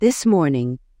This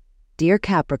morning, dear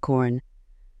Capricorn,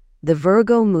 the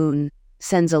Virgo moon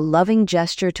sends a loving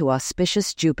gesture to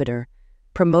auspicious Jupiter,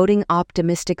 promoting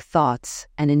optimistic thoughts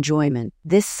and enjoyment.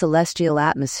 This celestial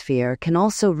atmosphere can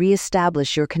also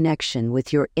re-establish your connection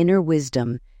with your inner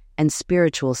wisdom and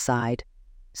spiritual side,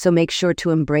 so make sure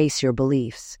to embrace your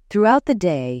beliefs. Throughout the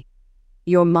day,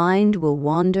 your mind will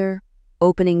wander,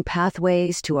 opening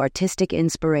pathways to artistic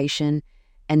inspiration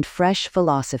and fresh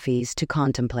philosophies to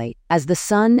contemplate. As the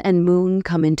sun and moon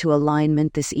come into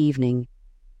alignment this evening,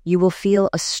 you will feel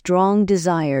a strong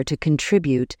desire to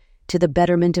contribute to the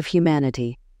betterment of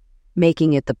humanity,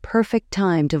 making it the perfect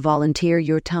time to volunteer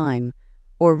your time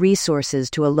or resources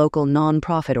to a local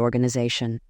non-profit organization.